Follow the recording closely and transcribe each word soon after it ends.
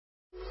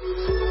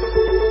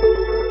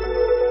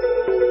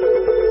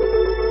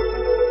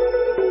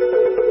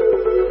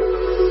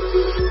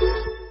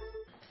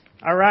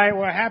right,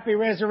 well, happy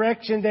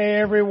Resurrection Day,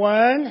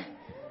 everyone.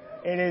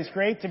 It is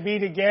great to be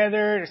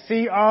together, to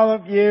see all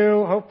of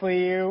you.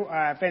 Hopefully you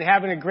have been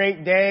having a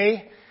great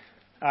day.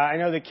 I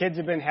know the kids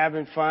have been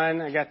having fun.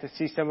 I got to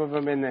see some of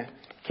them in the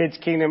Kids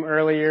Kingdom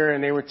earlier,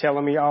 and they were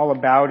telling me all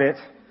about it.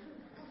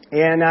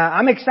 And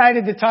I'm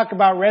excited to talk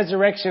about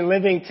resurrection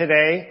living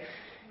today.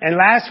 And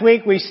last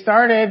week we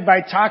started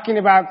by talking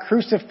about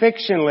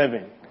crucifixion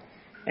living.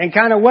 And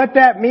kind of what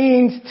that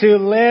means to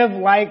live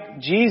like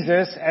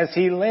Jesus as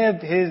He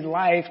lived His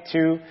life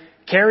to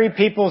carry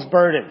people's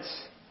burdens.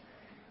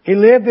 He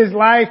lived His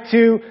life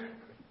to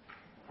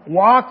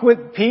walk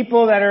with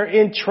people that are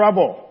in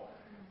trouble,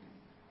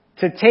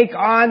 to take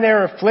on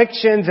their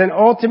afflictions, and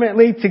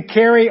ultimately to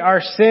carry our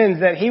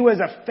sins, that He was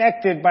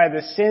affected by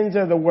the sins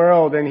of the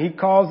world. And He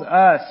calls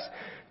us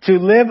to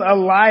live a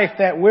life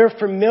that we're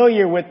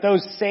familiar with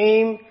those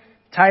same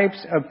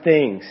types of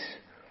things.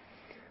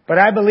 But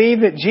I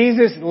believe that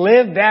Jesus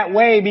lived that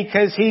way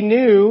because He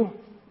knew,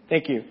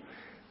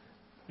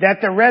 that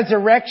the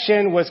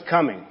resurrection was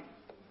coming.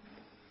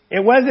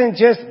 It wasn't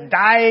just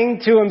dying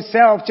to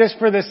Himself just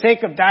for the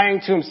sake of dying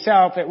to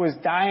Himself. It was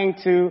dying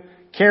to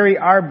carry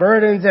our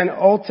burdens and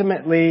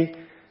ultimately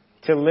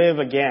to live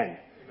again.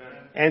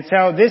 Amen. And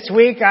so this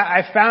week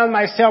I found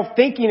myself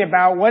thinking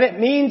about what it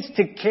means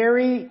to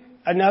carry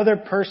another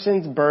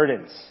person's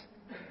burdens,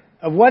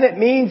 of what it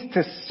means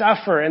to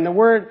suffer. And the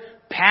word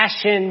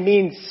passion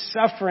means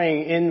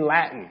suffering in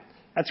Latin.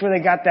 That's where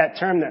they got that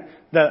term,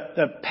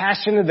 the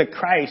passion of the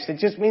Christ. It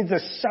just means the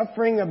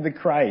suffering of the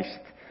Christ.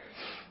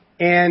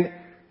 And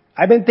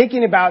I've been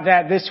thinking about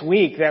that this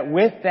week, that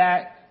with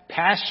that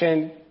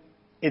passion,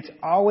 it's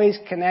always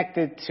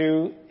connected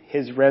to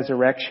His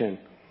resurrection.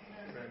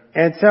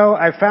 And so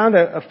I found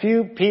a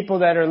few people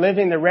that are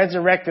living the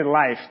resurrected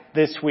life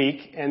this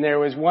week. And there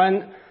was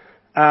one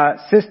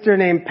sister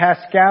named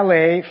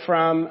Pascale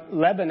from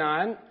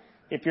Lebanon.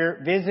 If you're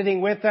visiting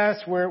with us,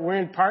 we're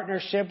in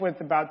partnership with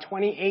about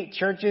 28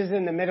 churches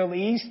in the Middle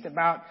East,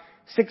 about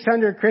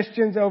 600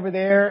 Christians over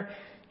there.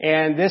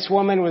 And this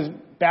woman was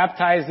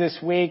baptized this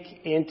week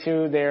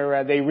into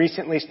they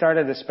recently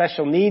started a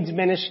special needs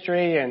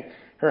ministry, and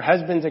her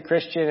husband's a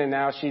Christian, and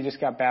now she just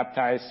got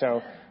baptized.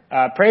 So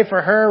pray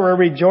for her. We're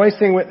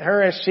rejoicing with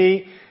her as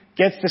she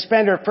gets to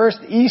spend her first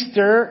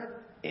Easter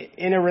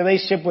in a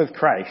relationship with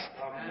Christ.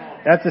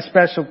 That's a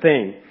special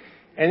thing.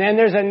 And then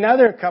there's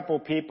another couple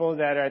people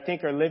that I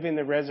think are living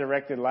the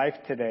resurrected life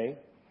today,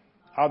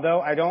 although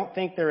I don't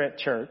think they're at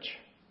church.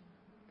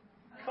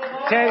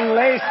 Ted and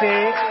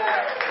Lacey,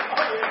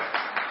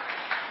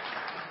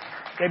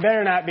 they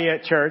better not be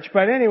at church.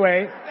 But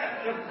anyway,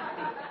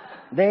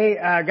 they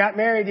got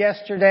married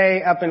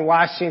yesterday up in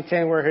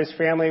Washington where his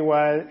family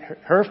was.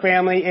 Her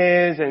family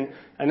is, and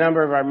a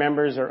number of our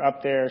members are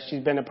up there.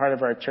 She's been a part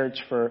of our church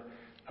for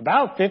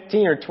about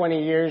 15 or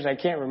 20 years. I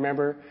can't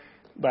remember.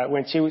 But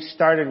when she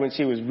started when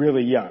she was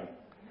really young.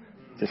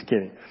 Just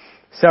kidding.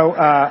 So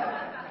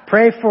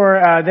pray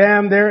for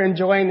them. They're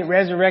enjoying the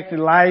resurrected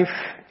life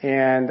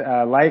and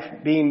life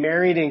being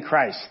married in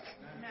Christ.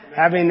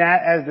 Having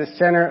that as the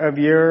center of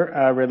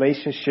your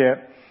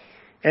relationship.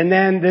 And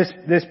then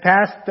this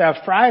past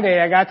Friday,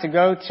 I got to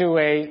go to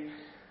a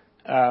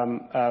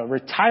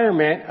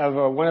retirement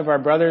of one of our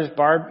brothers,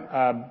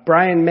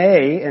 Brian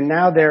May, and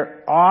now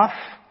they're off.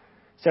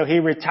 So he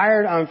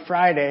retired on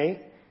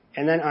Friday.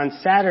 And then on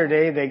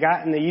Saturday, they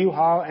got in the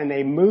U-Haul and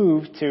they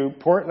moved to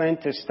Portland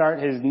to start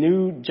his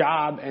new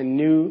job and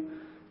new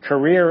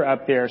career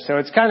up there. So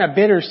it's kind of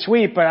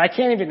bittersweet, but I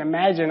can't even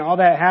imagine all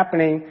that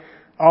happening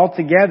all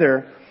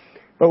together.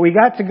 But we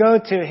got to go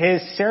to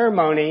his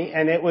ceremony,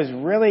 and it was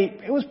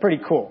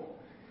pretty cool.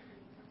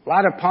 A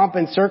lot of pomp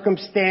and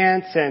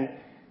circumstance, and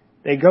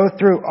they go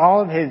through all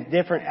of his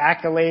different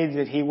accolades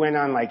that he went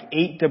on, like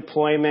 8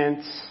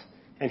 deployments.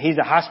 And he's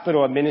a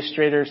hospital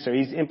administrator, so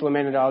he's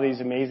implemented all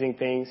these amazing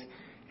things.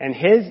 And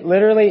his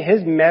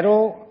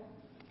medal,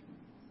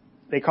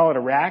 they call it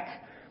a rack,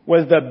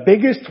 was the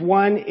biggest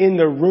one in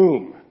the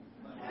room.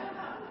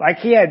 Like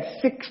he had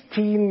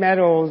 16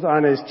 medals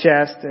on his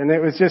chest, and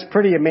it was just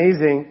pretty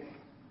amazing.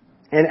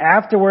 And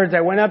afterwards,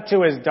 I went up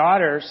to his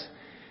daughters,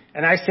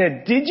 and I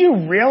said, "Did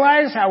you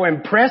realize how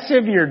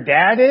impressive your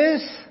dad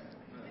is?"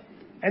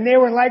 And they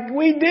were like,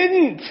 "We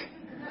didn't."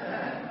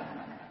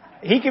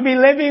 He could be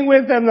living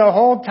with them the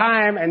whole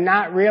time and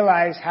not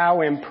realize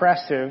how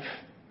impressive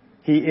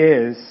he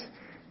is.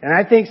 And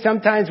I think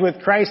sometimes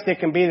with Christ it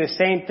can be the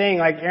same thing.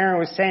 Like Aaron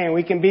was saying,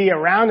 we can be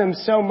around Him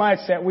so much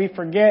that we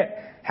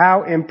forget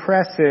how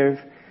impressive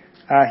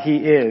He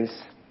is.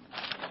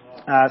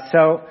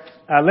 So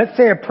let's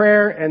say a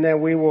prayer, and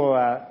then we will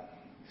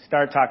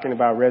start talking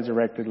about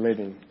resurrected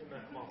living.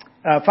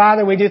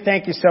 Father, we do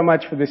thank You so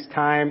much for this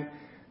time.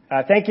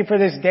 Thank You for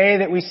this day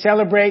that we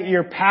celebrate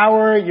Your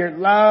power, Your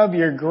love,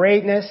 Your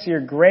greatness, Your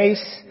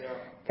grace.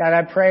 God,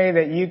 I pray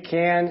that You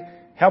can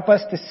help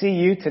us to see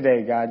You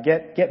today, God.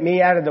 Get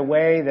me out of the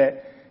way,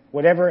 that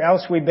whatever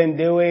else we've been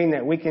doing,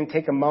 that we can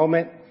take a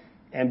moment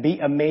and be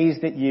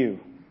amazed at You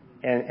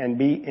and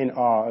be in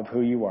awe of who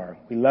You are.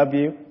 We love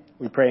You.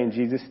 We pray in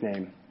Jesus'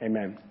 name.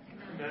 Amen.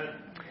 Amen.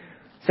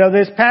 So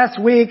this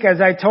past week, as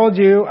I told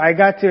you, I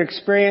got to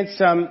experience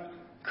some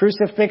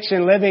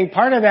crucifixion living.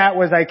 Part of that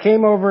was I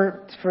came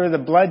over for the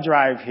blood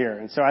drive here.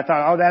 And so I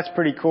thought, oh, that's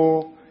pretty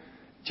cool.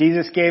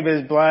 Jesus gave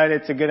his blood.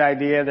 It's a good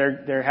idea.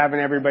 They're having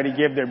everybody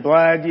give their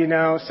blood, you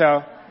know.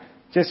 So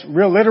just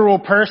real literal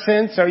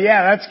person. So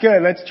yeah, that's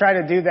good. Let's try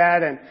to do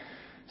that. And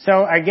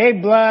so I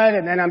gave blood,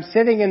 and then I'm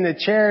sitting in the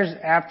chairs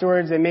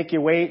afterwards. They make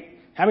you wait.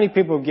 How many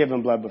people have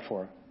given blood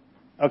before?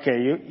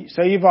 Okay,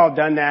 so you've all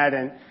done that.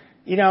 And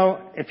you know,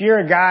 if you're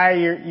a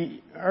guy,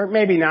 or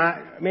maybe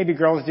not, maybe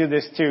girls do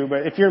this too,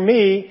 but if you're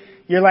me,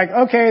 you're like,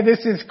 okay, this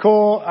is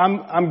cool.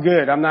 I'm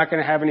good. I'm not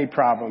going to have any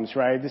problems,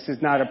 right? This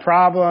is not a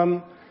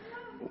problem.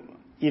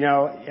 You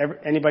know,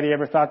 anybody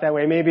ever thought that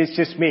way? Maybe it's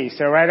just me.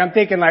 So, right, I'm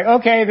thinking like,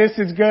 okay, this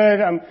is good.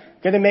 I'm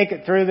going to make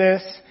it through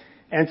this.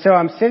 And so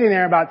I'm sitting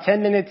there about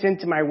 10 minutes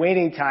into my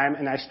waiting time,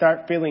 and I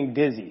start feeling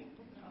dizzy.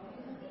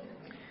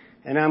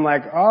 And I'm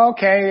like, oh,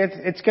 okay,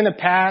 it's going to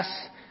pass.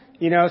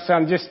 You know, so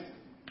I'm just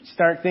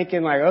start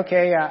thinking like,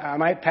 okay, I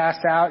might pass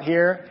out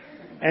here.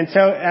 And so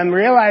I'm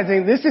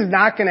realizing this is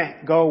not going to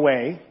go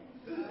away.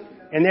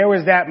 And there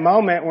was that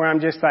moment where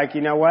I'm just like,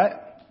 you know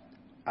what?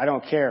 I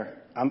don't care.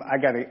 I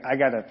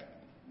gotta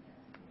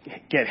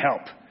get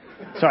help.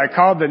 So I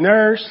called the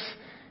nurse,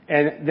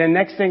 and then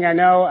next thing I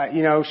know,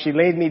 you know, she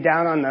laid me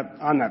down in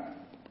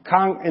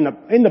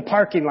the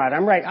parking lot.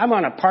 I'm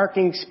on a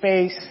parking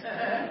space.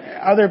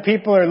 Other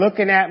people are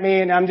looking at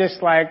me, and I'm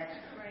just like,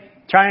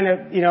 trying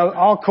to, you know,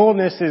 all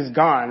coolness is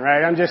gone,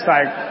 right? I'm just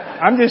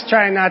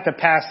trying not to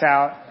pass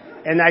out.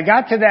 And I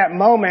got to that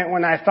moment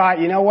when I thought,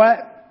 you know what?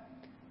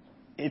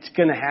 It's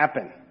going to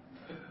happen.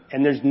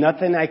 And there's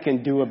nothing I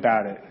can do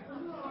about it.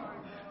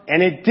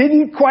 And it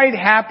didn't quite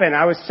happen.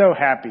 I was so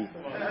happy.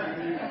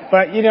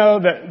 But, you know,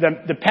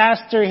 the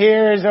pastor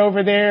here is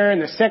over there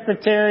and the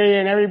secretary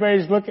and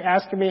everybody's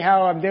asking me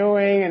how I'm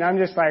doing. And I'm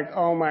just like,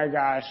 oh my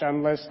gosh,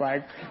 I'm just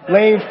like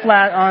laying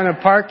flat on a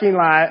parking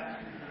lot.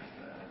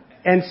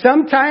 And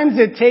sometimes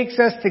it takes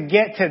us to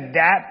get to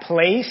that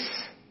place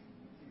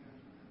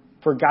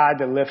for God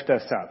to lift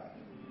us up.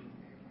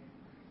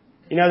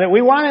 You know, that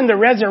we want him to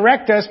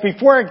resurrect us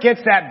before it gets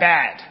that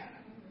bad.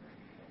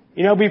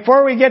 You know,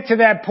 before we get to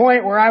that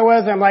point where I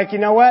was, I'm like, you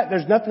know what?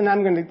 There's nothing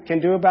can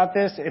do about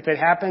this. If it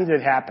happens,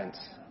 it happens.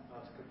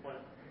 That's a good point.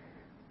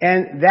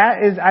 And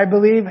that is, I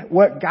believe,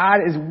 what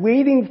God is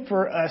waiting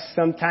for us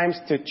sometimes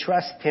to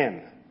trust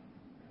him.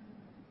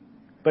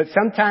 But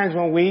sometimes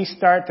when we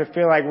start to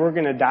feel like we're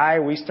going to die,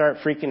 we start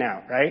freaking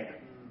out, right?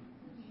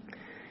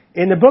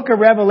 In the book of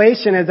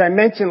Revelation, as I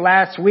mentioned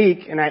last week,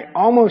 and I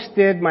almost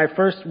did my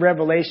first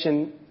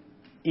Revelation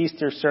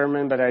Easter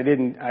sermon, but I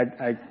didn't.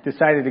 I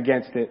decided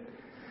against it.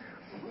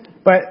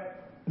 But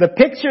the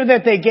picture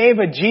that they gave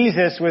of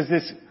Jesus was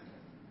this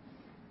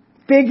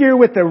figure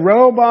with a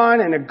robe on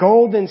and a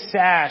golden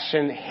sash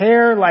and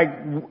hair like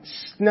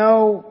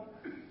snow,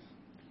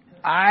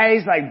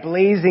 eyes like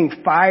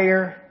blazing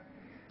fire,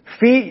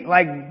 feet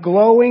like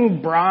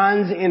glowing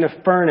bronze in a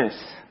furnace,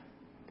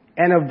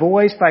 and a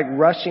voice like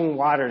rushing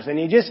waters. And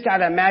you just got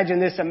to imagine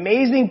this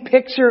amazing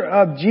picture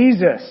of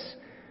Jesus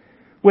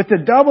with a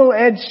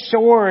double-edged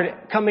sword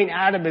coming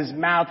out of his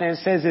mouth. And it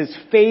says his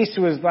face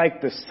was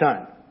like the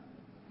sun.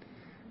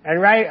 And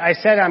right, I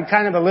said I'm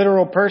kind of a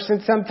literal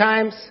person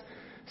sometimes.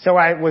 So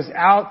I was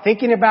out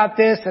thinking about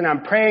this and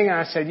I'm praying and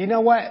I said, you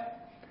know what?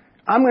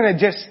 I'm going to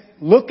just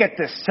look at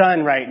the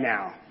sun right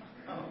now.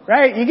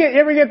 Right? You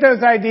ever get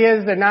those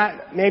ideas? They're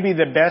not maybe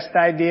the best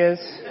ideas.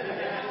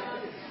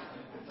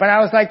 But I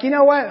was like, you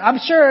know what? I'm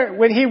sure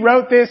when he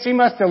wrote this, he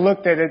must have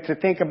looked at it to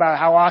think about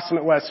how awesome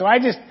it was. So I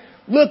just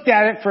looked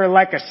at it for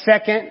like a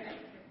second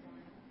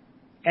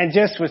and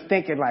just was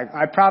thinking like,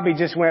 I probably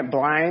just went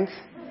blind.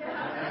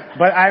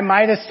 But I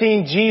might have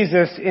seen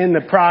Jesus in the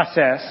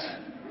process.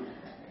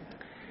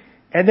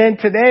 And then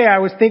today I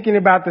was thinking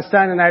about the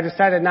sun and I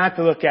decided not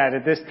to look at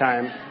it this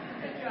time.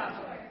 Good job.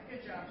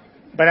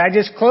 But I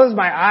just closed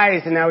my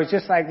eyes and I was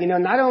just like, you know,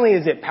 not only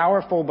is it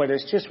powerful, but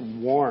it's just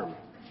warm.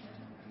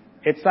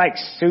 It's like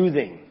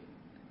soothing.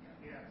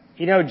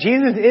 You know,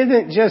 Jesus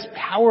isn't just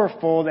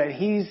powerful, that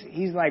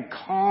he's like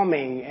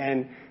calming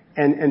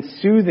and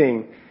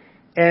soothing.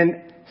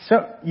 And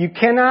so you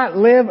cannot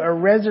live a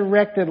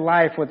resurrected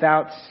life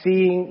without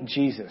seeing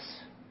Jesus.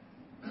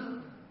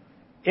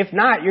 If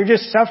not, you're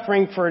just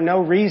suffering for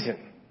no reason.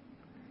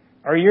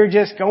 Or you're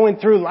just going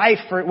through life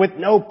with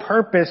no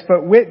purpose.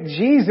 But with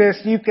Jesus,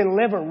 you can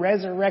live a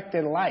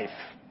resurrected life.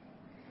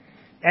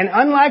 And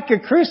unlike a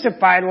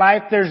crucified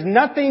life, there's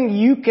nothing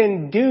you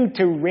can do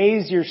to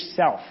raise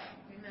yourself.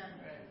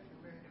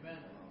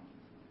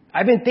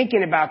 I've been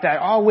thinking about that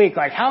all week.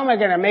 Like, how am I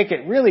going to make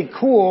it really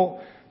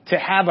cool to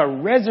have a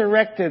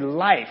resurrected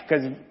life?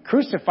 Because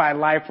crucified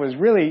life was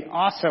really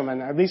awesome,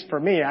 and at least for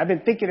me, I've been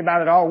thinking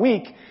about it all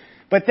week.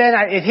 But then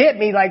it hit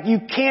me like you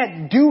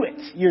can't do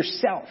it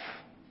yourself.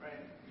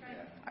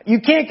 You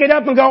can't get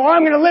up and go, oh,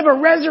 I'm going to live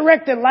a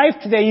resurrected life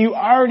today. You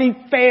already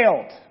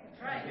failed.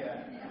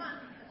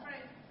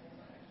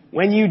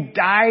 When you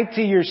die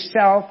to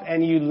yourself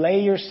and you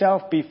lay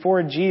yourself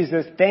before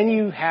Jesus, then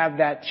you have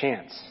that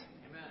chance.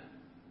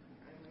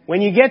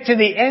 When you get to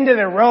the end of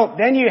the rope,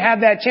 then you have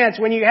that chance.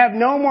 When you have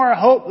no more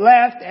hope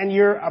left and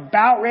you're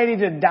about ready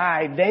to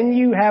die, then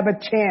you have a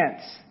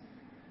chance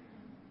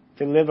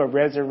to live a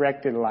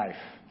resurrected life.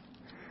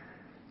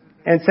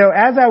 And so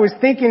as I was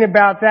thinking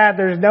about that,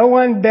 there's no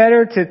one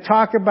better to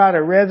talk about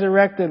a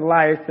resurrected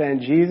life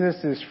than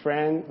Jesus'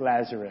 friend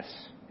Lazarus.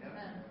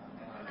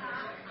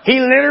 He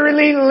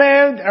literally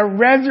lived a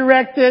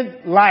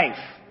resurrected life.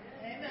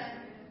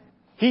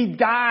 He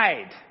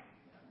died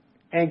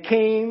and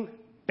came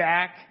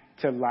back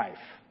to life.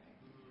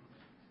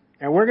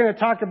 And we're going to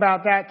talk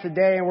about that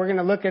today, and we're going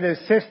to look at his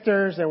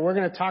sisters, and we're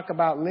going to talk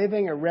about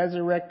living a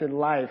resurrected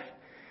life.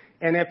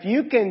 And if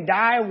you can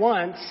die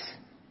once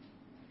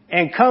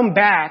and come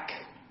back,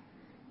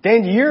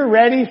 then you're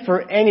ready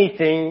for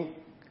anything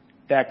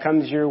that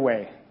comes your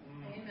way.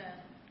 Amen.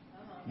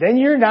 Then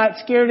you're not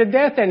scared to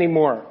death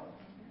anymore.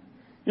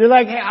 You're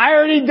like, hey, I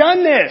already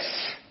done this.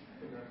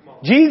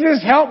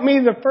 Jesus helped me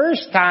the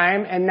first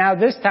time, and now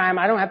this time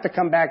I don't have to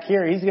come back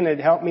here. He's going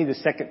to help me the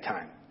second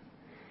time.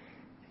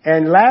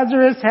 And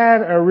Lazarus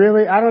had a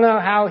really, I don't know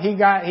how he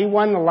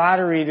won the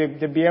lottery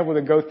to be able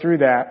to go through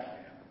that.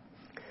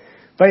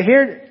 But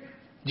here,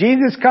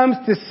 Jesus comes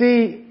to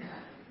see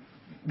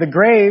the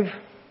grave,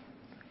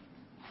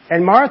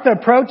 and Martha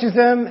approaches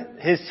him,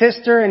 his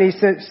sister, and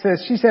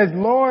she says,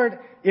 Lord,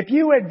 if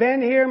you had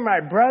been here, my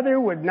brother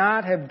would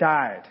not have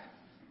died.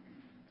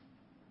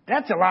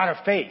 That's a lot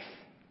of faith.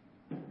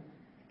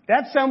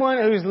 That's someone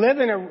who's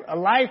living a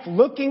life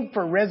looking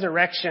for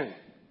resurrection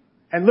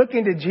and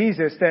looking to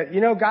Jesus that,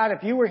 you know, God,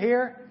 if you were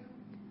here,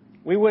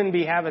 we wouldn't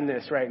be having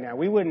this right now.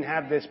 We wouldn't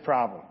have this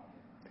problem.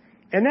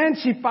 And then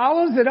she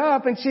follows it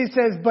up and she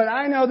says, but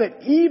I know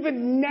that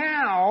even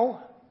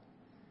now,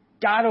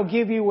 God will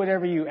give you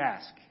whatever you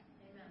ask.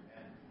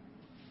 Amen.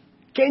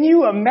 Can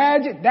you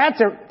imagine?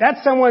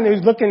 That's someone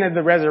who's looking at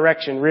the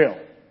resurrection real.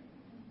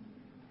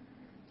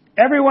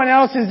 Everyone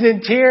else is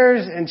in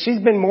tears, and she's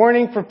been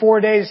mourning for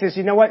 4 days. Says,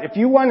 you know what? If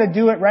you want to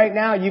do it right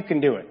now, you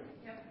can do it.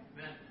 Yep.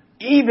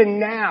 Even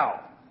now.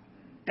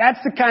 That's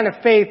the kind of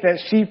faith that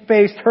she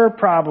faced her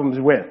problems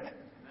with.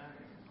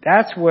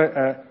 That's what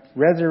a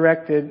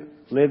resurrected,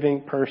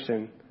 living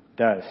person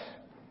does.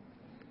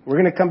 We're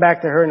going to come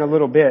back to her in a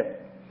little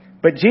bit.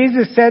 But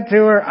Jesus said to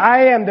her,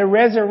 I am the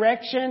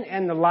resurrection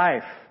and the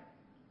life.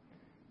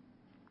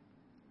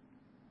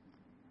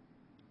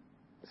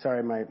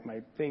 Sorry, my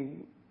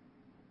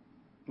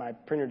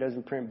printer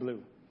doesn't print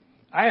blue.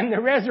 I am the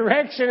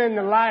resurrection and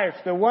the life.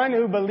 The one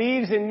who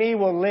believes in me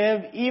will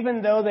live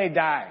even though they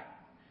die.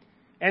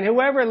 And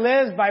whoever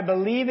lives by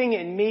believing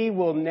in me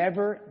will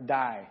never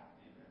die.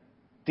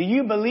 Do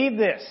you believe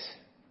this?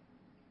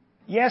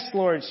 Yes,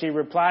 Lord, she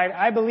replied.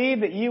 I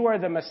believe that you are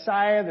the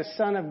Messiah, the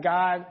Son of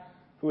God,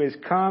 who has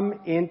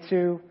come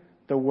into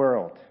the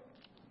world.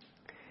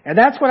 And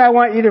that's what I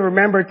want you to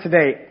remember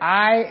today.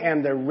 I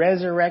am the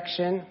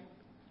resurrection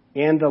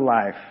and the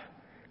life.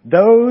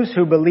 Those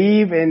who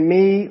believe in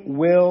me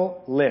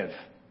will live.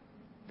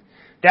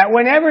 That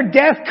whenever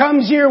death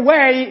comes your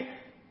way,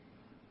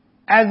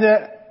 as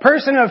a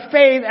person of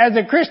faith, as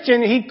a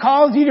Christian, he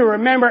calls you to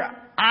remember,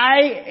 I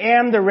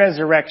am the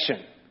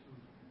resurrection.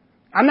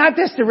 I'm not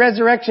just the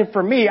resurrection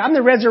for me. I'm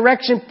the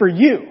resurrection for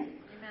you. Amen.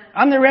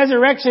 I'm the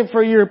resurrection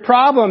for your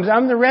problems.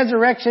 I'm the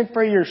resurrection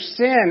for your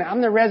sin.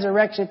 I'm the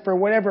resurrection for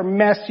whatever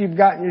mess you've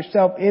gotten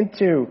yourself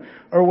into,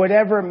 or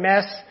whatever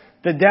mess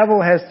the devil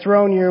has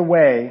thrown your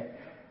way.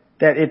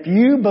 That if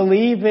you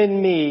believe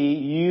in me,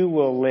 you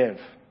will live.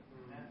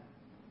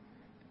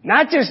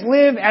 Not just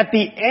live at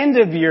the end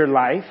of your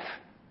life,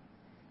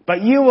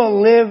 but you will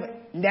live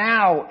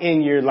now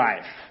in your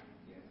life.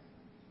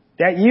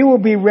 That you will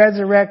be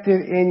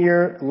resurrected in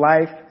your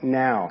life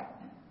now.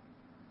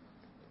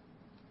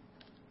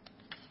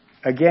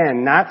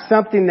 Again, not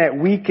something that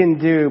we can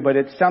do, but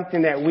it's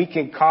something that we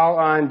can call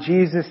on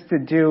Jesus to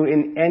do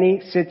in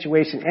any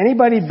situation.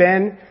 Anybody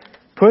been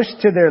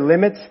pushed to their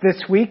limits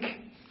this week?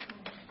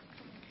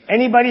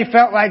 Anybody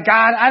felt like,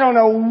 God, I don't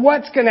know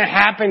what's going to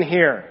happen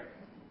here.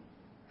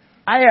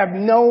 I have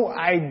no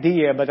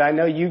idea, but I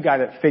know you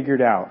got it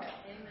figured out.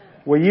 Amen.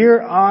 Well,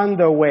 you're on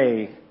the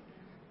way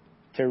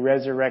to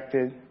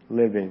resurrected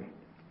living.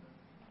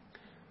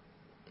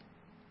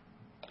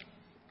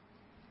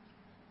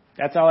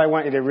 That's all I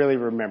want you to really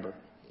remember.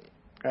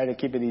 Try to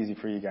keep it easy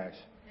for you guys.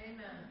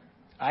 Amen.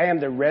 I am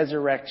the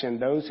resurrection.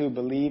 Those who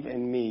believe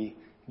in me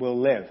will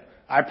live.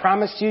 I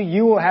promise you,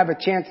 you will have a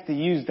chance to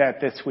use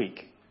that this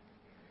week.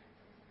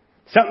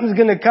 Something's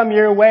going to come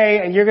your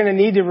way, and you're going to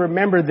need to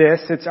remember this.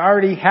 It's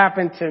already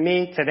happened to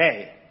me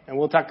today, and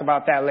we'll talk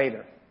about that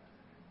later.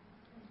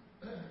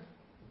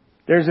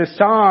 There's a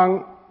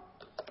song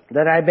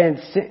that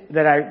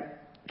I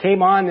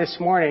came on this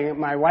morning.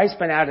 My wife's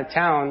been out of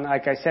town,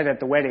 like I said,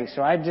 at the wedding,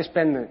 so I've just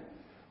been the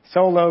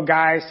solo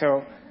guy.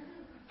 So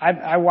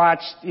I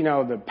watched,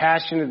 the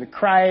Passion of the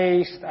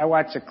Christ. I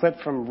watched a clip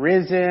from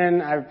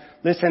Risen. I've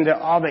listened to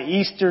all the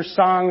Easter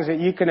songs that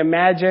you can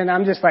imagine.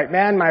 I'm just like,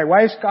 man, my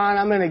wife's gone.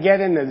 I'm going to get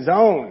in the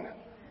zone.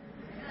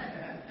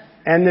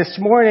 And this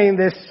morning,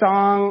 this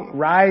song,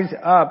 Rise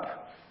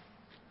Up,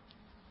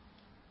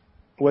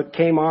 what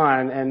came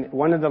on, and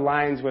one of the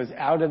lines was,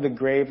 "Out of the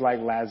grave like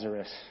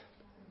Lazarus."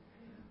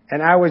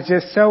 And I was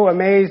just so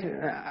amazed.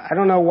 I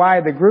don't know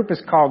why the group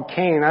is called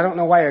Cain. I don't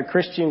know why a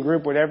Christian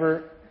group would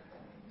ever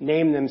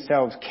name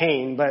themselves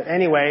Cain. But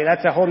anyway,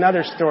 that's a whole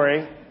nother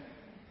story.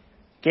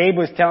 Gabe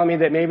was telling me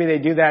that maybe they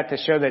do that to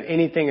show that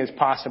anything is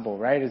possible,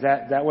 right? Is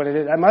that what it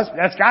is?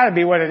 That's got to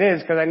be what it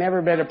is, because I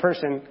never met a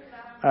person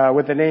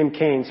with the name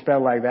Cain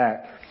spelled like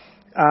that.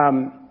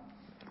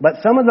 But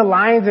some of the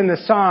lines in the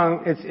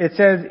song, it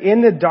says,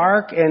 "In the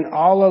dark and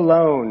all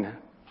alone,"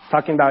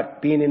 talking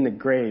about being in the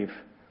grave.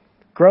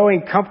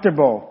 "Growing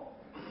comfortable.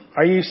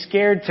 Are you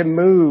scared to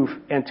move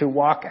and to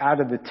walk out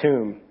of the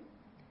tomb?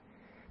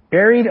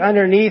 Buried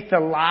underneath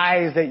the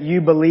lies that you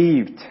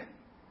believed.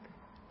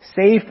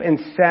 Safe and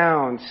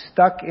sound,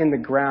 stuck in the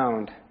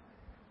ground.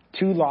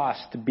 Too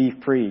lost to be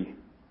free.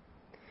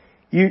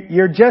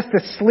 You're just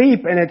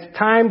asleep and it's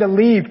time to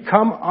leave.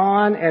 Come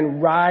on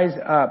and rise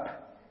up.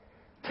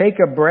 Take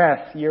a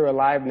breath. You're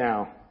alive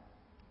now."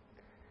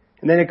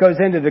 And then it goes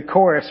into the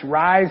chorus.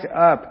 "Rise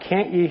up.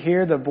 Can't you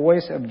hear the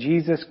voice of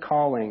Jesus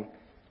calling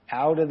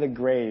out of the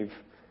grave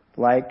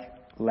like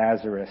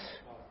Lazarus?"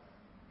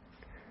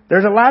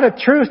 There's a lot of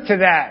truth to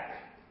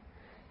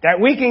that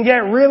we can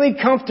get really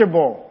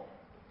comfortable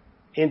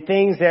in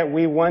things that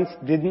we once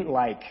didn't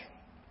like.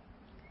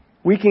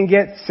 We can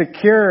get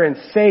secure and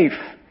safe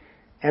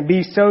and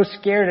be so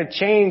scared to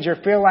change or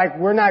feel like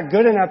we're not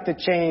good enough to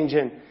change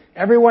and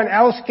everyone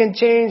else can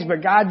change,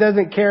 but God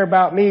doesn't care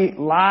about me.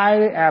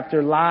 Lie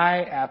after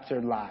lie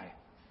after lie.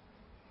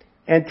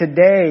 And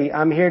today,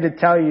 I'm here to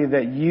tell you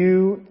that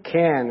you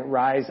can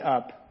rise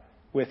up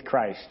with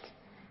Christ.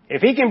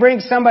 If He can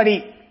bring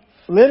somebody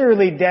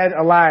literally dead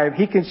alive,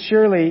 He can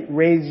surely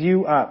raise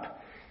you up.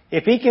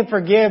 If He can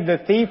forgive the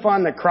thief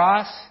on the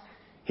cross,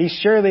 He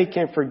surely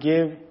can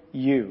forgive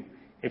you.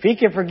 If He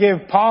can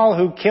forgive Paul,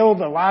 who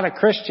killed a lot of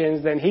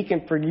Christians, then He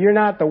can forgive. You're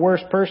not the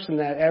worst person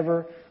that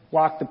ever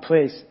walked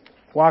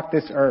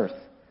this earth.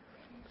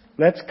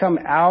 Let's come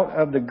out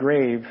of the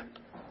grave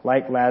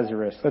like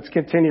Lazarus. Let's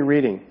continue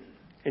reading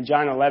in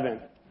John 11.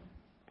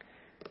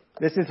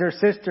 This is her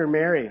sister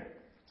Mary.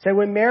 So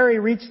when Mary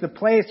reached the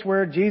place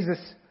where Jesus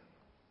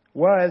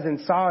was and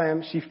saw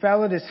Him, she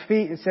fell at His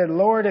feet and said,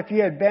 "Lord, if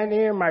you had been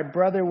here, my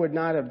brother would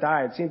not have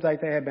died." Seems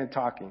like they had been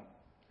talking.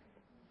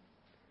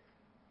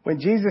 When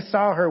Jesus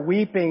saw her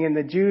weeping and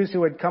the Jews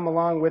who had come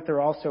along with her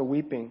also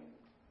weeping,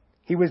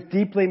 He was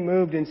deeply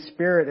moved in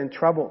spirit and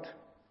troubled.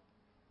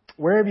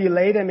 "Where have you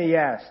laid him?" He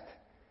asked.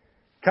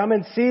 "Come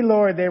and see,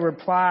 Lord," they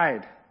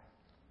replied.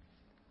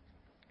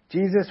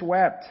 Jesus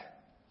wept.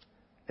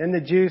 Then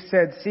the Jews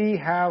said, "See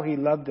how he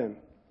loved him."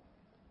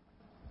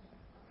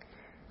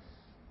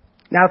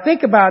 Now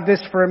think about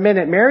this for a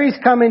minute. Mary's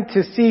coming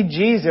to see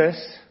Jesus,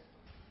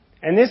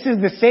 and this is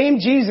the same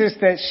Jesus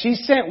that she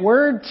sent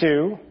word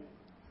to,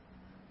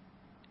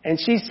 and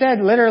she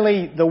said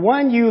literally, "The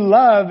one you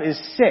love is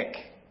sick."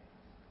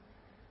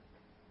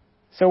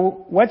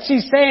 So what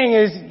she's saying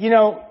is,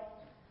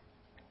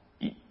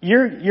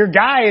 your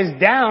guy is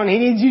down. He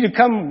needs you to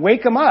come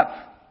wake him up.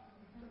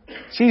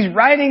 She's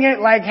writing it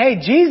like, hey,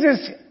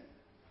 Jesus,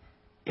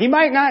 He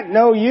might not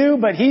know you,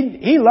 but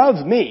He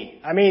loves me.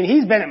 I mean,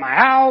 He's been at my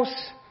house.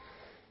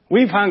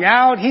 We've hung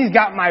out. He's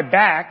got my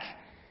back.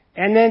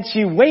 And then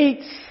she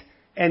waits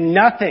and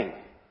nothing.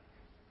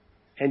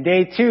 And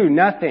day 2,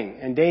 nothing.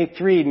 And day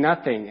 3,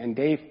 nothing. And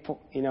day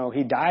 4,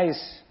 he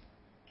dies.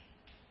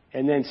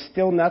 And then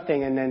still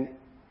nothing. And then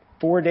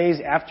 4 days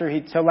after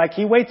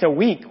he waits a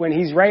week when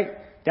he's right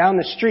down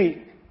the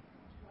street.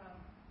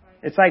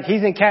 It's like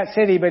he's in Cat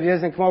City, but he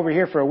doesn't come over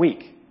here for a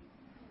week.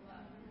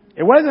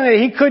 It wasn't that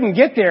he couldn't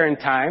get there in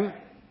time.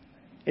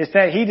 It's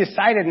that he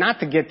decided not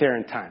to get there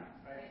in time.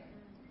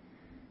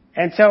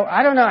 And so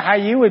I don't know how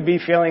you would be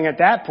feeling at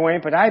that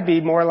point, but I'd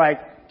be more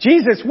like,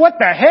 Jesus, what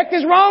the heck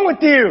is wrong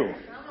with you?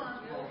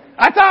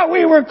 I thought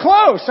we were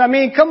close. I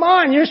mean, come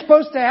on, you're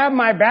supposed to have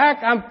my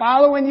back. I'm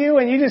following you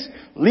and you just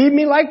leave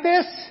me like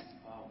this?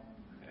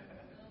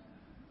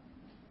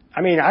 I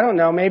mean, I don't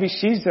know. Maybe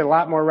she's a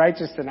lot more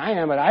righteous than I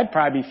am, but I'd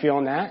probably be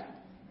feeling that.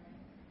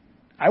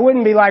 I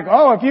wouldn't be like,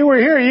 oh, if you were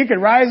here, you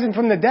could rise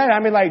from the dead.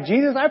 I'd be like,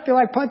 Jesus, I feel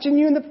like punching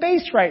you in the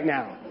face right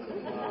now.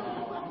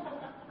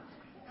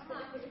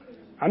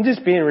 I'm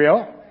just being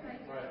real.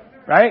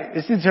 Right?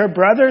 This is her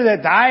brother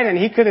that died and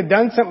he could have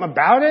done something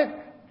about it.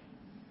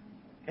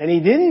 And he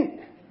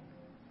didn't.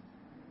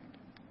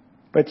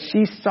 But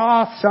she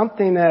saw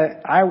something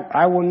that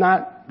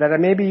that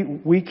maybe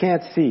we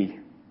can't see.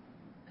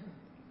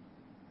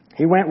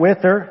 He went with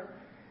her.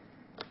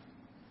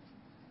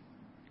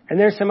 And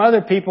there's some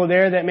other people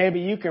there that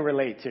maybe you can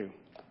relate to.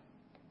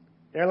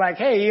 They're like,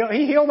 hey,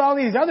 he healed all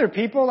these other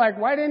people. Like,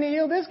 why didn't he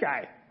heal this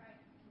guy?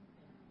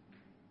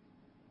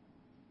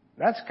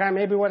 That's kind of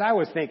maybe what I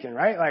was thinking,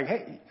 right? Like,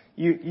 hey,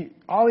 you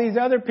all these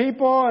other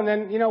people, and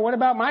then, what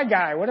about my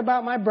guy? What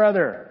about my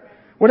brother?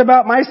 What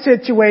about my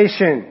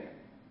situation?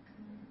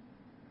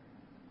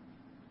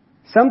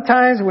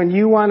 Sometimes when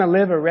you want to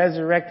live a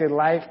resurrected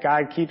life,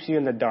 God keeps you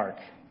in the dark.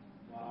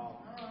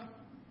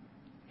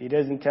 He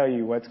doesn't tell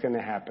you what's going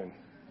to happen.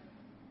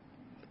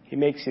 He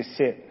makes you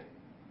sit.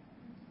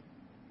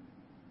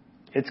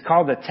 It's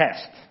called a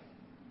test.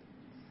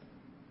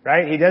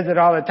 Right? He does it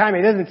all the time.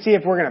 He doesn't see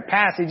if we're going to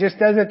pass. He just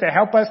does it to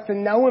help us to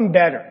know Him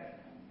better.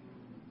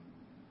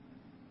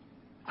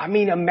 I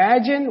mean,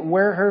 imagine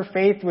where her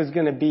faith was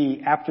going to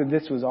be after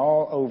this was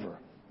all over.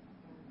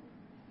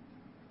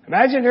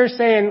 Imagine her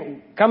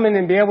coming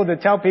and be able to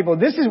tell people,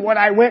 this is what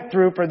I went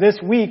through for this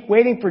week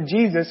waiting for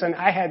Jesus, and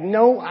I had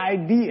no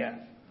idea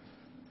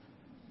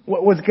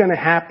what was going to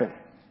happen.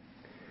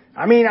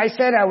 I mean, I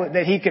said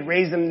that He could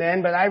raise him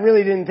then, but I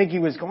really didn't think He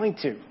was going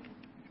to.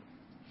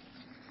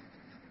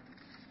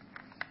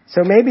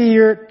 So maybe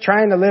you're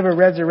trying to live a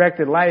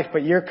resurrected life,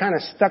 but you're kind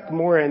of stuck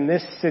more in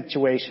this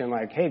situation,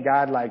 like, hey,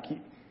 God, like,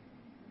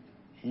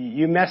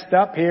 you messed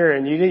up here,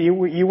 and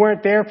you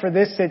weren't there for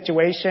this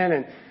situation,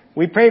 and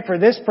we prayed for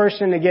this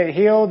person to get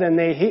healed, and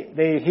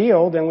they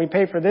healed, and we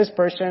prayed for this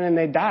person, and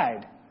they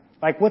died.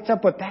 Like, what's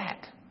up with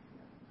that?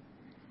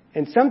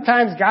 And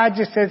sometimes God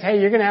just says,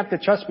 hey, you're going to have to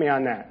trust me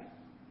on that.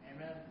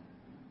 Amen.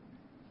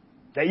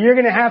 That you're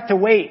going to have to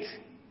wait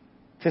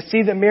to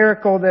see the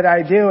miracle that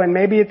I do, and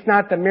maybe it's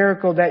not the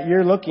miracle that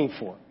you're looking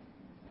for.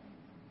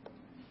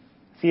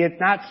 See, it's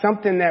not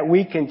something that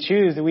we can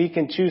choose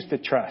to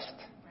trust.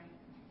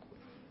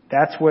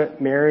 That's what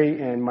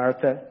Mary and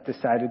Martha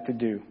decided to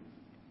do.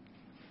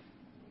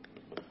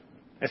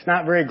 It's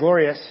not very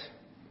glorious.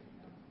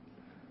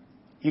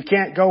 You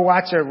can't go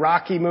watch a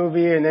Rocky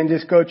movie and then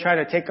just go try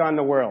to take on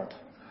the world.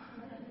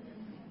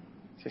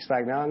 It's just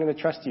like, no, I'm going to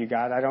trust you,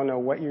 God. I don't know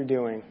what you're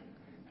doing.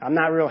 I'm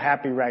not real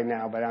happy right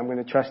now, but I'm going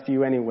to trust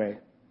you anyway.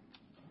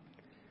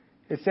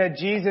 It said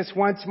Jesus,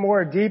 once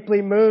more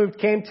deeply moved,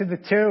 came to the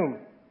tomb.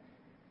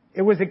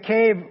 It was a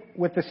cave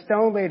with a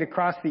stone laid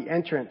across the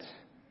entrance.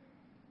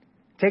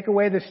 Take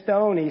away the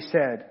stone, he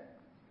said.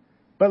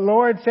 But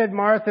Lord, said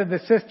Martha, the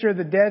sister of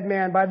the dead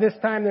man, by this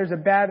time there's a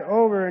bad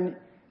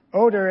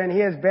odor and he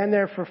has been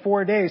there for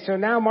 4 days. So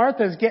now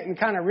Martha's getting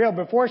kind of real.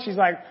 Before she's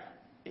like,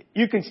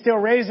 you can still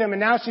raise him. And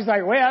now she's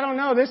like, wait, I don't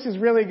know. This is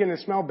really going to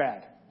smell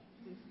bad.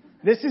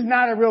 This is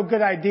not a real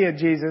good idea,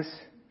 Jesus.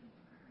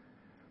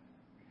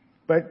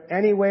 But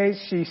anyway,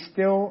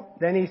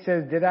 then he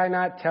says, did I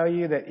not tell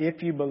you that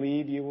if you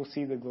believe, you will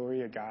see the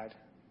glory of God?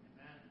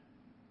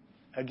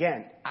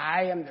 Again,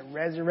 I am the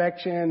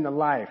resurrection and the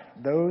life.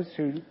 Those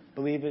who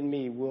believe in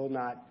me will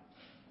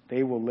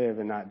live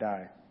and not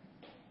die.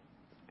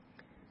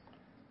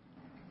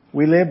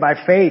 We live by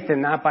faith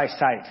and not by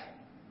sight.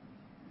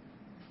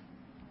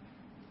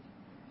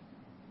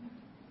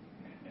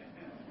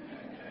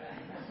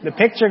 The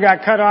picture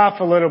got cut off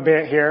a little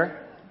bit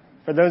here.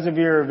 For those of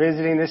you who are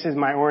visiting, this is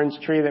my orange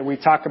tree that we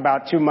talk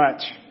about too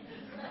much.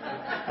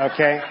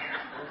 Okay?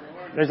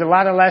 There's a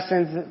lot of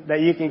lessons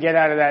that you can get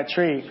out of that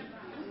tree.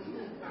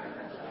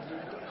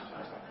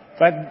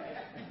 But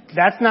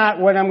that's not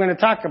what I'm going to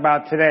talk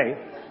about today.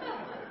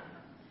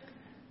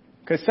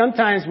 Because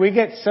sometimes we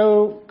get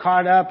so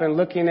caught up in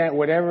looking at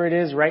whatever it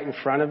is right in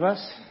front of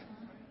us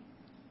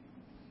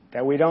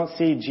that we don't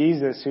see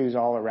Jesus who's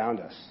all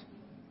around us.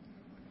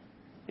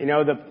 You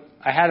know,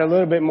 I had a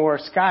little bit more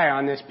sky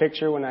on this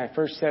picture when I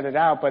first set it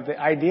out, but the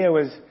idea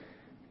was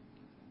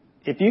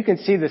if you can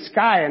see the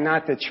sky and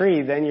not the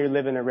tree, then you're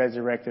living a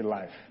resurrected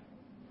life.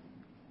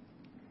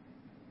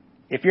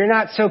 If you're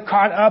not so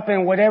caught up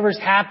in whatever's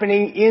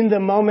happening in the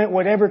moment,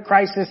 whatever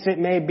crisis it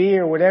may be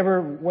or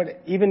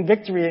even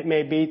victory it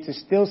may be, to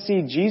still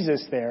see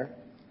Jesus there,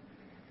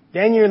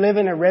 then you're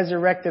living a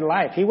resurrected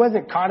life. He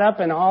wasn't caught up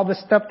in all the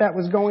stuff that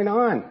was going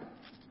on.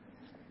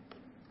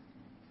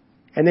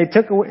 And it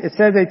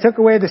says they took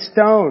away the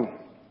stone.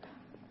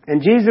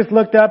 And Jesus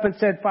looked up and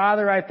said,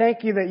 Father, I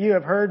thank you that you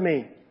have heard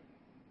me.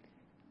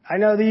 I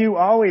know that you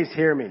always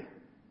hear me.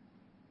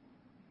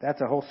 That's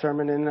a whole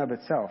sermon in and of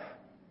itself.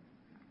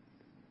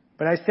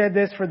 But I said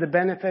this for the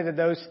benefit of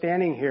those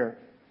standing here,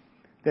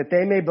 that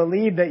they may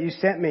believe that you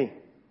sent me.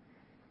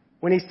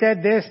 When he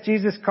said this,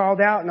 Jesus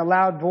called out in a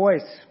loud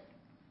voice,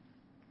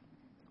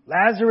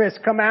 Lazarus,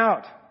 come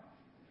out.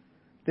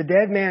 The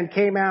dead man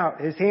came out,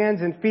 his hands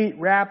and feet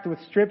wrapped with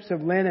strips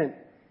of linen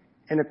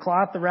and a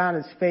cloth around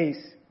his face.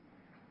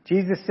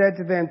 Jesus said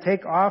to them,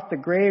 take off the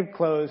grave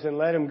clothes and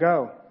let him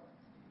go.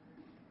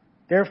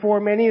 Therefore,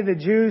 many of the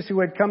Jews who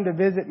had come to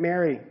visit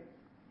Mary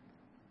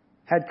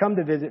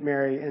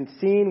and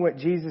seeing what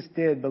Jesus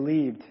did,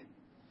 believed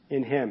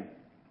in him.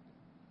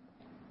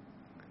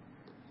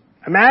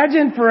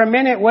 Imagine for a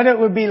minute what it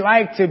would be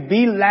like to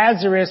be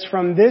Lazarus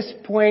from this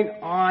point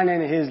on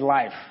in his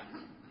life.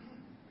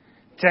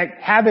 To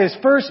have his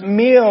first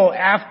meal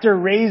after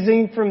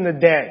raising from the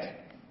dead.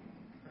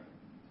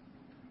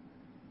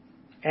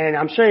 And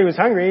I'm sure he was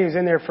hungry. He was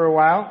in there for a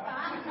while.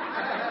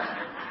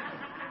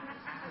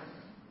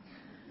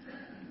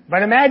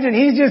 But imagine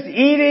he's just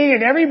eating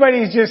and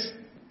everybody's just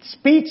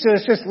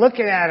speechless, just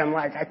looking at him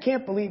like, I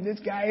can't believe this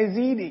guy is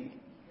eating.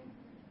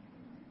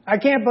 I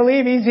can't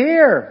believe he's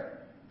here.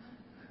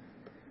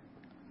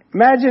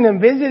 Imagine him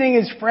visiting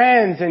his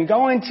friends and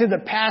going to the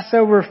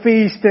Passover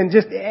feast and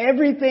just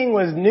everything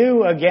was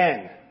new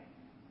again.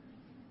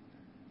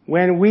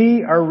 When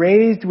we are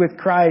raised with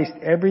Christ,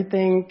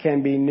 everything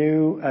can be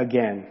new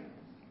again.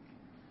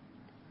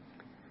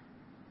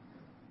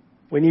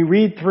 When you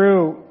read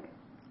through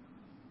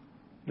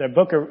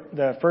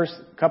the first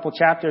couple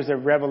chapters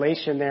of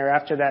Revelation there,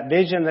 after that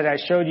vision that I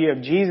showed you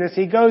of Jesus,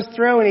 he goes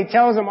through and he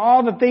tells them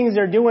all the things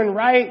they're doing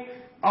right,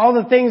 all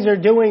the things they're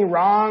doing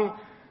wrong.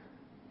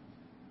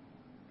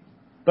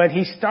 But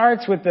he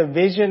starts with the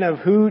vision of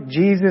who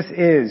Jesus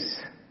is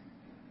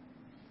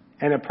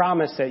and a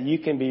promise that you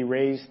can be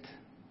raised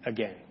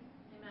again.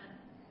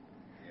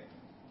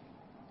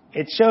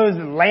 It shows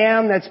the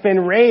lamb that's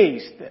been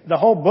raised. The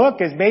whole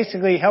book is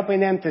basically helping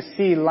them to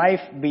see life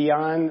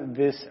beyond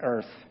this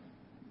earth.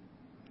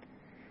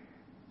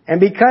 And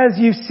because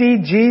you see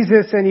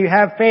Jesus and you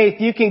have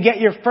faith, you can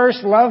get your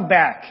first love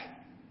back.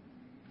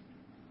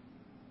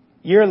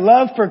 Your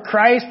love for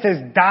Christ has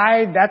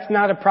died. That's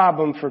not a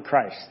problem for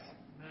Christ.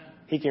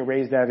 He can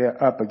raise that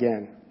up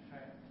again.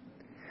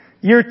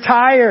 You're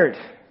tired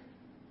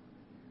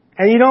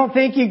and you don't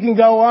think you can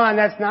go on.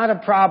 That's not a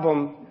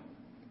problem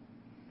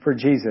for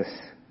Jesus.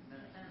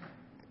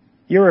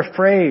 You're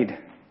afraid.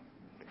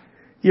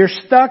 You're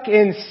stuck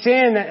in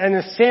sin, and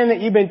a sin that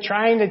you've been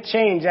trying to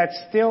change. That's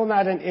still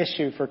not an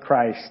issue for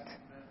Christ.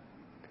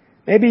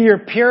 Maybe your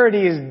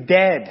purity is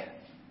dead.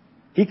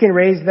 He can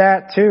raise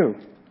that too.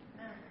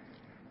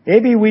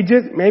 Maybe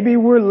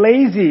we're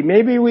lazy.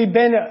 Maybe we've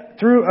been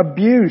through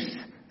abuse,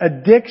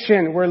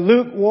 addiction. We're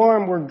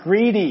lukewarm. We're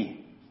greedy.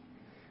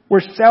 We're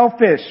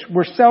selfish.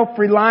 We're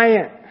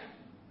self-reliant.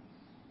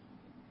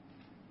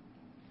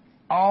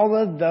 All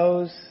of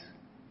those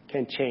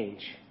can change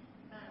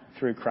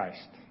through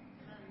Christ.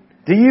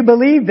 Do you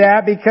believe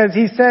that? Because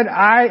he said,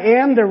 I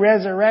am the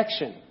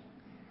resurrection.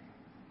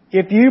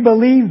 If you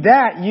believe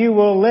that, you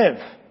will live.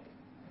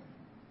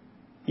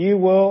 You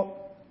will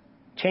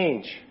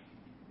change.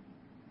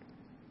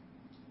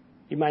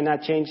 You might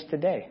not change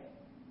today.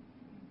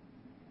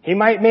 He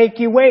might make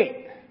you wait.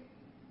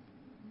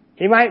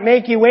 He might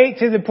make you wait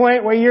to the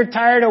point where you're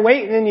tired of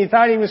waiting and you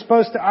thought he was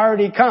supposed to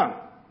already come.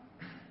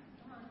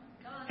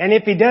 And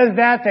if he does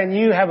that, then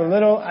you have a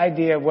little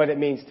idea of what it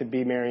means to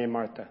be Mary and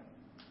Martha.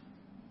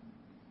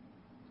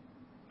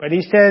 But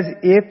he says,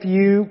 if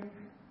you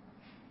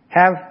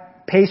have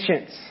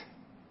patience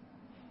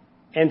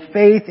and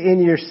faith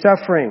in your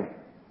suffering,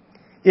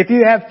 if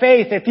you have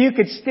faith, if you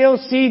could still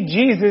see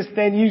Jesus,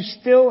 then you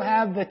still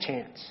have the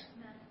chance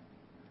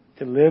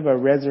to live a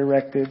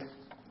resurrected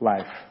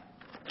life.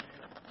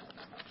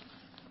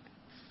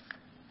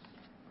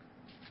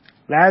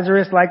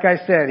 Lazarus, like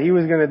I said, he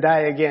was going to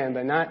die again,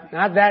 but not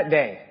that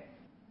day.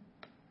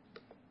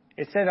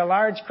 It said a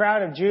large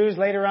crowd of Jews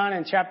later on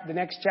in the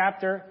next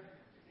chapter,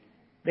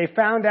 they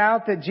found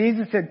out that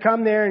Jesus had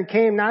come there and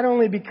came not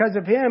only because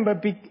of him,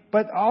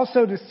 but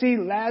also to see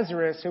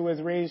Lazarus, who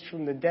was raised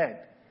from the dead.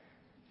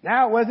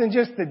 Now it wasn't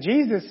just the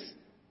Jesus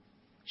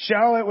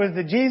show, it was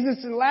the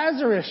Jesus and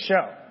Lazarus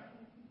show.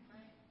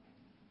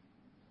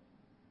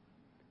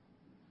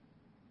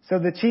 So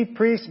the chief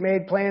priests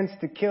made plans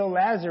to kill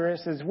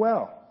Lazarus as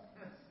well.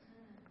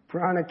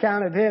 For on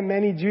account of him,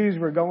 many Jews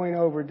were going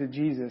over to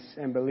Jesus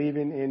and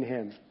believing in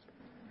him.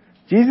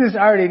 Jesus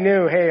already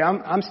knew, hey,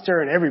 I'm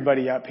stirring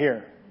everybody up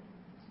here.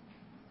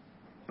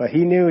 But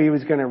he knew he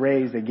was going to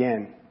raise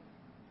again.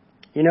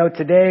 You know,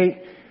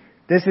 today,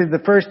 this is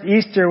the first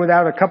Easter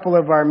without a couple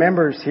of our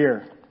members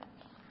here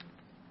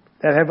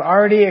that have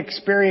already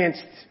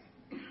experienced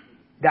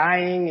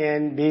dying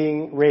and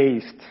being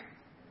raised.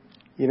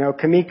 You know,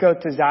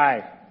 Kamiko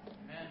Tazai,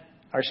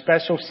 our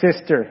special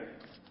sister,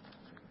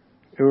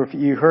 who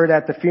you heard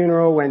at the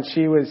funeral when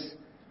she was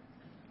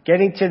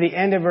getting to the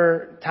end of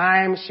her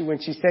time, when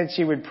she said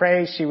she would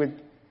pray, she would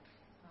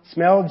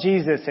smell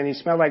Jesus and he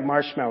smelled like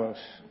marshmallows.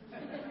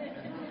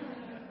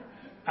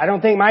 I don't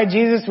think my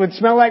Jesus would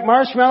smell like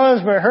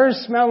marshmallows, but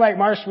hers smelled like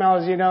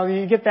marshmallows. You know,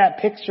 you get that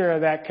picture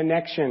of that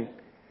connection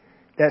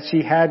that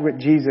she had with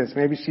Jesus.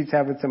 Maybe she's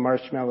having some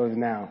marshmallows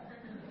now.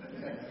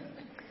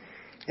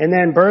 And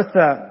then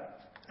Bertha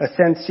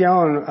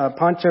Ascension,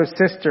 Pancho's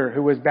sister,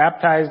 who was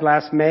baptized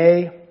last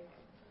May.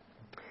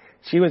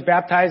 She was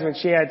baptized when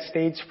she had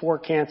stage 4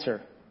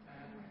 cancer.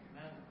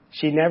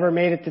 She never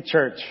made it to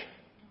church.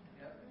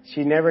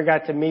 She never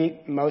got to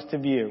meet most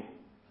of you.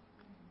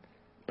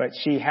 But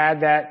she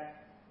had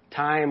that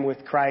time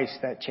with Christ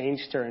that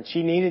changed her, and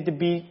she needed to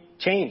be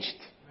changed.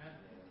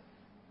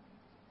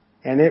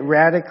 And it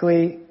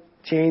radically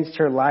changed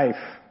her life.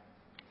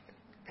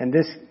 And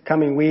this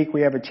coming week,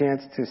 we have a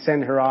chance to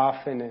send her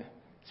off in a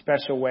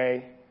special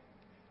way.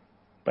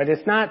 But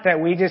it's not that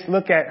we just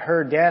look at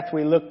her death,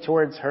 we look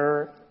towards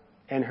her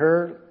and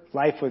her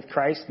life with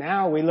Christ.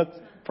 Now we look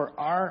for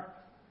our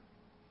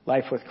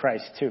life with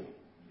Christ too.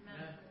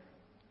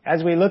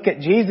 As we look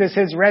at Jesus,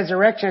 his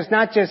resurrection, it's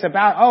not just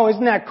about, oh,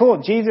 isn't that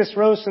cool? Jesus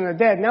rose from the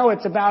dead. No,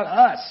 it's about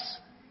us.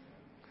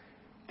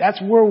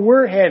 That's where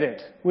we're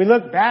headed. We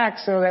look back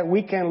so that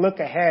we can look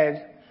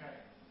ahead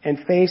and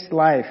face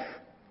life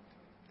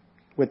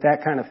with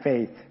that kind of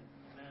faith.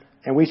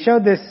 And we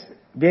showed this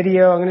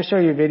video. I'm going to show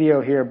you a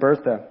video here,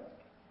 Bertha.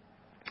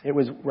 It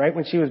was right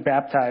when she was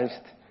baptized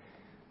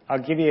I'll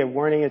give you a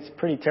warning. It's a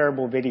pretty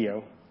terrible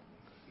video,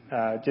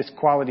 just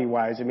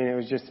quality-wise. I mean, it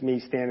was just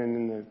me standing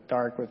in the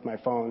dark with my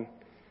phone.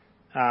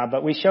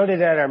 But we showed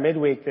it at our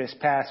midweek this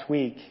past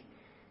week,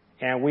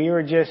 and we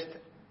were just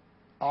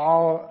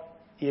all,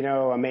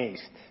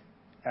 amazed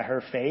at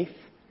her faith.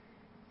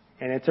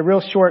 And it's a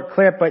real short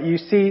clip, but you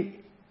see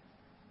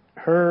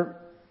her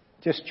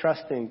just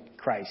trusting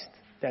Christ.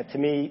 That, to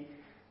me,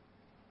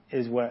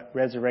 is what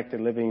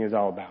resurrected living is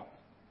all about.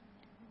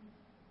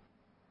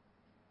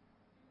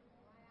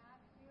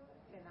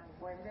 And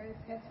I work very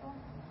schedule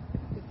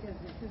because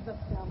this is the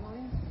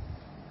family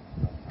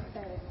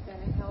that is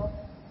going to help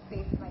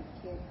save my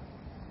kids.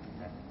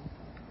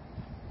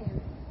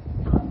 And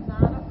I'm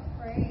not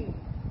afraid.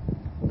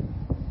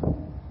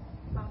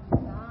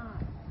 I'm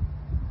not.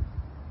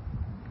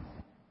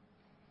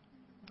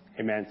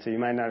 Amen. So you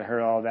might not have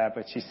heard all that,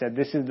 but she said,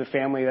 this is the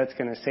family that's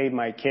going to save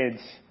my kids.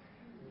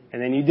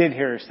 And then you did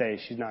hear her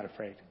say she's not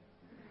afraid.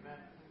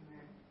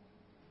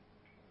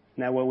 Isn't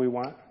that what we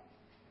want?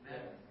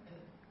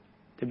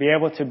 To be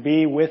able to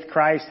be with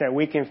Christ, that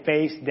we can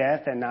face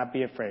death and not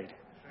be afraid.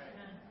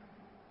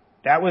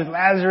 That was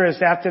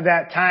Lazarus after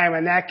that time,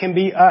 and that can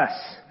be us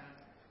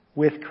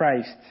with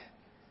Christ.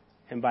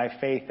 And by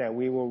faith that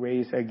we will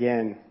raise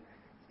again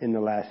in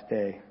the last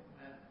day.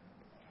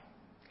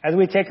 As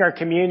we take our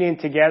communion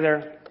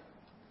together,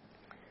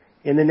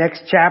 in the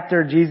next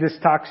chapter, Jesus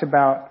talks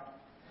about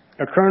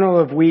a kernel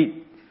of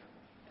wheat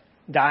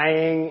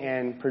dying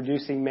and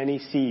producing many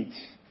seeds.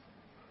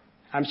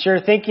 I'm sure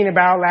thinking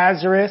about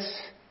Lazarus,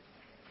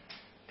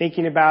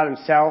 thinking about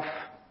himself,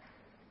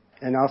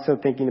 and also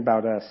thinking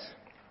about us.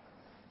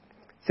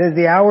 It says,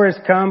 the hour has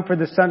come for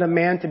the Son of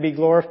Man to be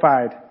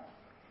glorified.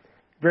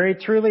 Very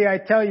truly I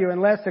tell you,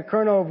 unless a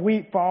kernel of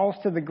wheat falls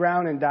to the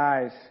ground and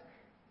dies,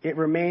 it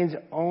remains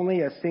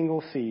only a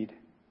single seed.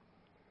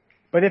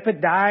 But if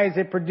it dies,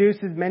 it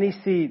produces many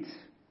seeds.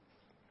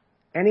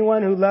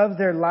 Anyone who loves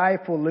their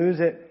life will lose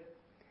it,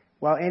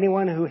 while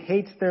anyone who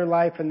hates their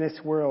life in this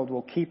world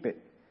will keep it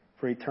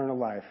for eternal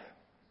life.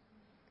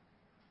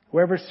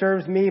 Whoever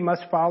serves me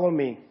must follow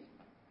me,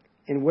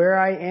 and where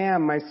I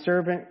am, my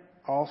servant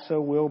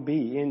also will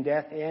be, in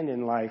death and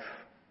in life.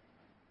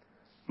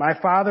 My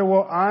Father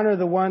will honor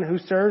the one who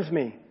serves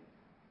me.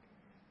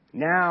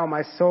 Now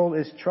my soul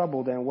is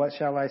troubled, and what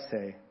shall I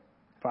say?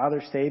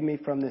 Father, save me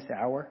from this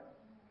hour?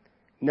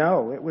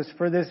 No, it was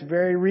for this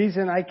very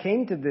reason I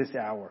came to this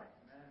hour.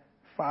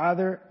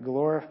 Father,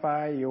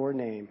 glorify your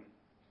name.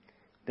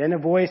 Then a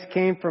voice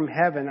came from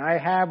heaven. I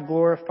have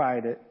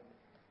glorified it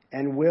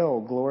and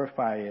will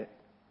glorify it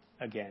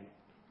again.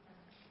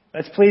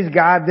 Let's please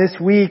God this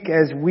week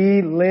as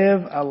we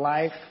live a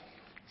life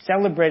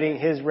celebrating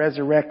His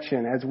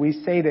resurrection, as we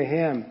say to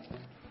Him,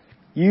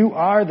 you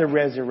are the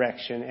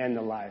resurrection and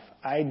the life.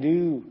 I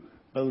do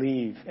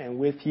believe, and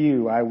with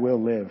you I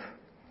will live.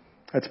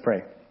 Let's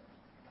pray.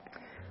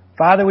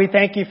 Father, we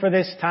thank you for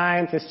this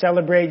time to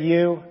celebrate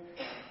you.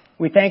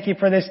 We thank you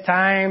for this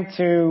time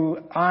to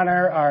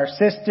honor our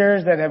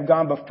sisters that have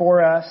gone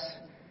before us.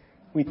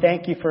 We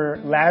thank you for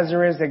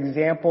Lazarus'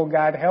 example.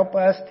 God, help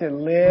us to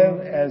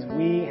live as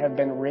we have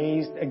been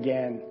raised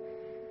again.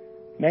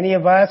 Many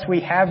of us,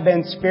 we have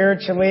been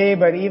spiritually,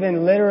 but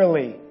even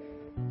literally.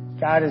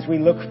 God, as we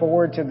look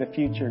forward to the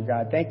future,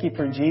 God, thank you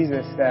for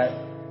Jesus that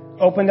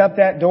opened up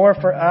that door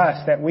for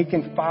us, that we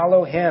can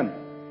follow Him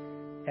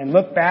and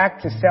look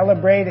back to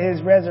celebrate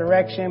His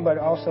resurrection, but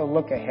also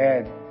look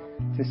ahead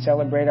to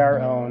celebrate our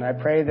own. I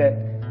pray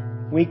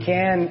that we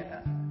can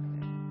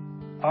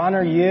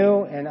honor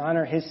you and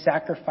honor His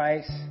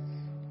sacrifice,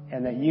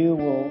 and that you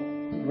will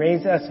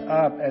raise us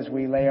up as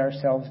we lay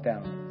ourselves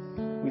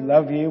down. We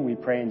love you. We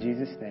pray in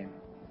Jesus' name.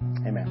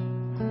 Amen.